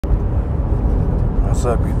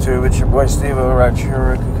What's up, YouTube? It's your boy Steve over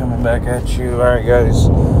Rideshare coming back at you. Alright, guys.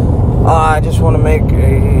 I just want to make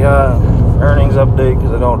a earnings update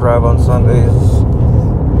because I don't drive on Sundays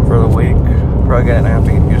for the week. Probably gonna have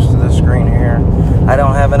to get used to this screen here. I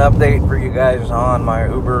don't have an update for you guys on my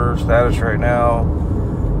Uber status right now.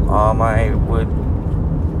 I would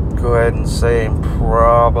go ahead and say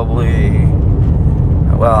probably,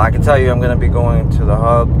 well, I can tell you I'm going to be going to the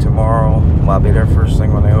hub tomorrow. I'll be there first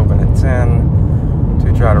thing when they open at 10 to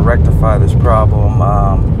try to rectify this problem.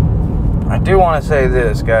 I do want to say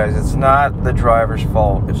this, guys. It's not the driver's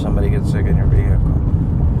fault if somebody gets sick in your vehicle.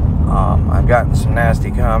 I've gotten some nasty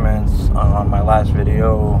comments on my last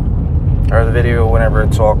video, or the video whenever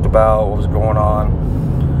it talked about what was going on.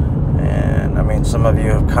 And, I mean, some of you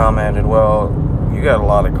have commented, well, you got a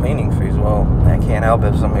lot of cleaning fees. Well, I can't help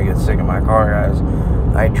it if somebody gets sick in my car, guys.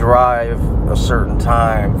 I drive a certain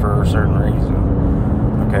time for a certain reason.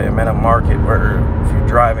 Okay, I'm in a market where if you're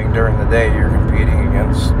driving during the day, you're competing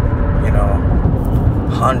against, you know,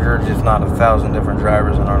 hundreds, if not 1,000 different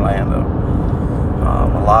drivers in Orlando.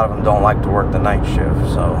 A lot of them don't like to work the night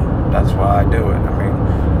shift, so that's why I do it. I mean,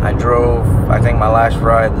 I drove, I think my last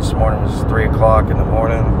ride this morning was 3 o'clock in the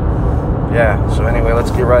morning. Yeah, so anyway,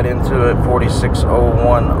 let's get right into it.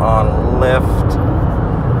 4601 on Lyft.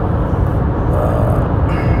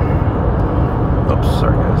 Oops,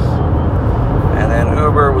 sorry guys. And then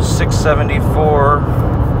Uber was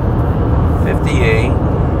 $674.58.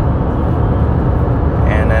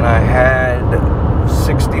 And then I had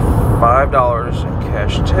 $65 in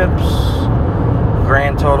cash tips.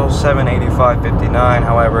 Grand total $785.59.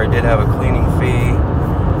 However, I did have a cleaning fee.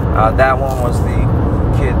 That one was the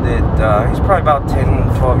kid that he's probably about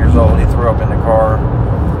 10, 12 years old. He threw up in the car.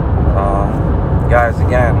 Guys,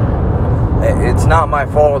 again, it's not my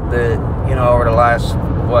fault that, you know, over the last,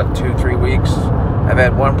 what, 2-3 weeks, I've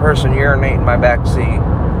had one person urinate in my back seat.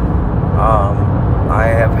 I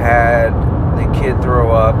have had the kid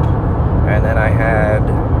throw up, and then I had,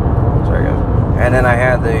 sorry guys, and then I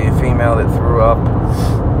had the female that threw up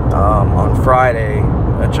on Friday,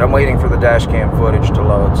 which I'm waiting for the DashCam footage to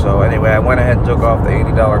load. So anyway, I went ahead and took off the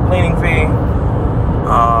 $80 cleaning fee.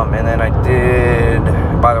 And then I did,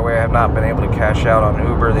 by the way, I have not been able to cash out on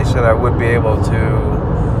Uber. They said I would be able to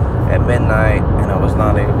at midnight, and I was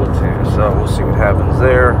not able to. So we'll see what happens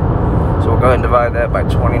there. So we'll go ahead and divide that by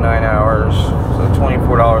 29 hours. So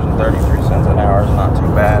 $24.33 an hour is not too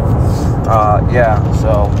bad. Yeah,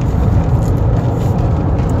 so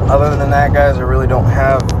other than that, guys, I really don't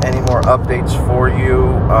have any more updates for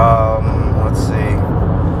you. Let's see.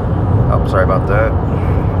 Oh, sorry about that.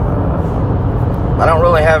 I don't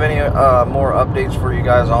really have any more updates for you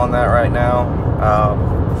guys on that right now.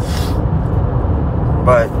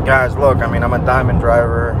 But, guys, look, I mean, I'm a diamond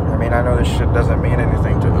driver. I mean, I know this shit doesn't mean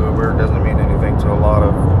anything to Uber. It doesn't mean anything to a lot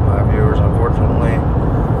of my viewers, unfortunately.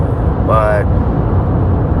 But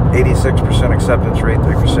 86% acceptance rate,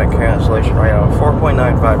 3% cancellation rate. I'm a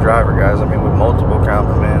 4.95 driver, guys. I mean, with multiple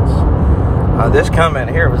compliments. This comment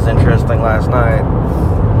here was interesting last night.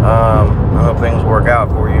 I hope things work out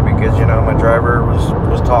for you because, you know, my driver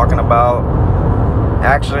was talking about,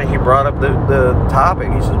 actually, he brought up the topic.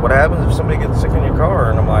 He says, what happens if somebody gets sick in your car?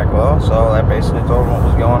 And I'm like, well, so I basically told him what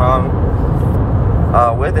was going on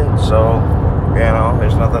with it. So, you know,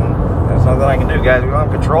 there's nothing I can do, guys. We don't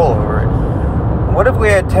have control over it. What if we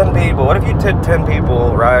had 10 people? What if you did 10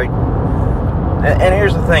 people, right? And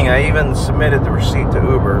here's the thing. I even submitted the receipt to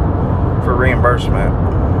Uber for reimbursement.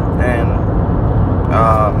 And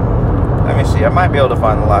let me see. I might be able to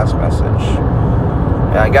find the last message.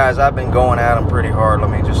 Yeah, guys, I've been going at them pretty hard. Let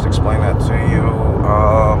me just explain that to you.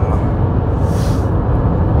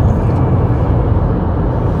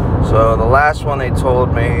 So the last one they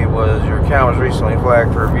told me was your account was recently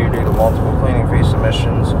flagged for review due to multiple cleaning fee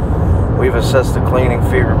submissions. We've assessed the cleaning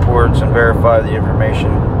fee reports and verified the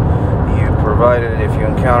information you provided. If you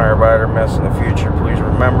encounter a rider mess in the future, please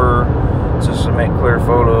remember to submit clear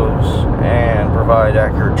photos and provide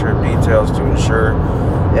accurate trip details to ensure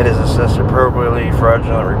it is assessed appropriately.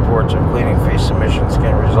 Fraudulent reports of cleaning fee submissions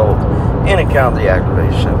can result in account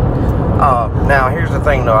deactivation. Now, here's the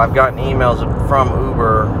thing, though. I've gotten emails from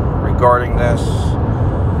Uber regarding this.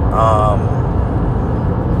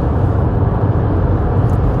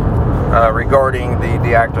 Regarding the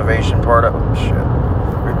deactivation part of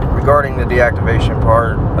regarding the deactivation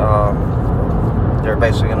part, they're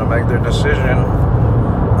basically going to make their decision.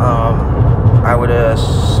 I would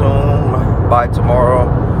assume by tomorrow.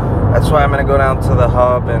 That's why I'm going to go down to the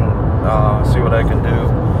hub and see what I can do.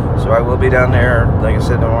 So I will be down there, like I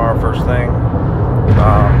said, tomorrow first thing.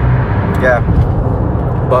 Yeah.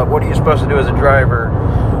 But what are you supposed to do as a driver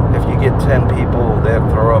if you get 10 people that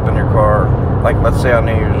throw up in your car, like let's say on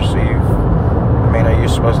New Year's Eve, I mean, are you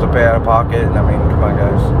supposed to pay out of pocket? I mean, come on,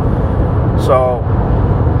 guys. So,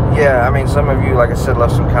 yeah, I mean, some of you, like I said,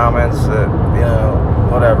 left some comments that, you know,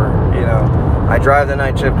 whatever, you know. I drive the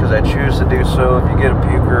night shift because I choose to do so. If you get a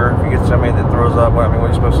puker, if you get somebody that throws up, well, I mean,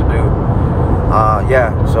 what are you supposed to do?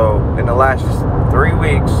 Yeah, so in the last 3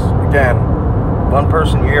 weeks, again, one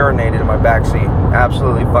person urinated in my backseat.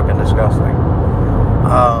 Absolutely fucking disgusting.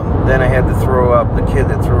 Then I had to throw up. The kid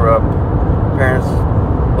that threw up, parents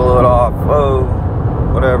blew it off. Oh,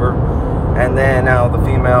 whatever. And then now the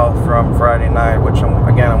female from Friday night, which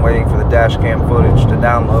I'm waiting for the DashCam footage to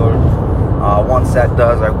download. Once that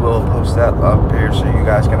does, I will post that up here so you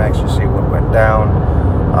guys can actually see what went down.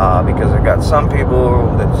 Because I got some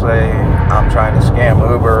people that say I'm trying to scam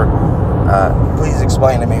Uber. Please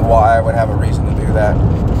explain to me why I would have a reason to do that.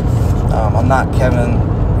 I'm not Kevin,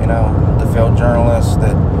 you know, the failed journalist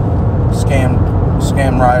that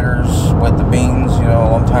scam riders with the beans, you know, a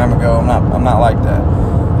long time ago. I'm not like that.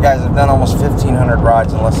 Guys, I've done almost 1,500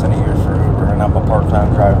 rides in less than a year for Uber, and I'm a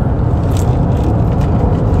part-time driver.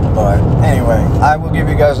 But anyway, I will give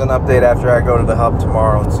you guys an update after I go to the hub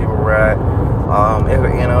tomorrow and see where we're at.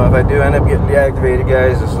 If I do end up getting deactivated,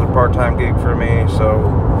 guys, this is a part-time gig for me, so,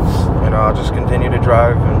 you know, I'll just continue to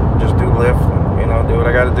drive and just do Lyft and, you know, do what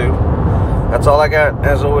I got to do. That's all I got.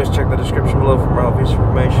 As always, check the description below for more piece of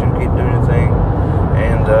information. Keep doing your thing,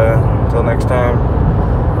 and until next time,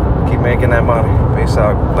 keep making that money. Peace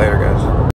out. Later, guys.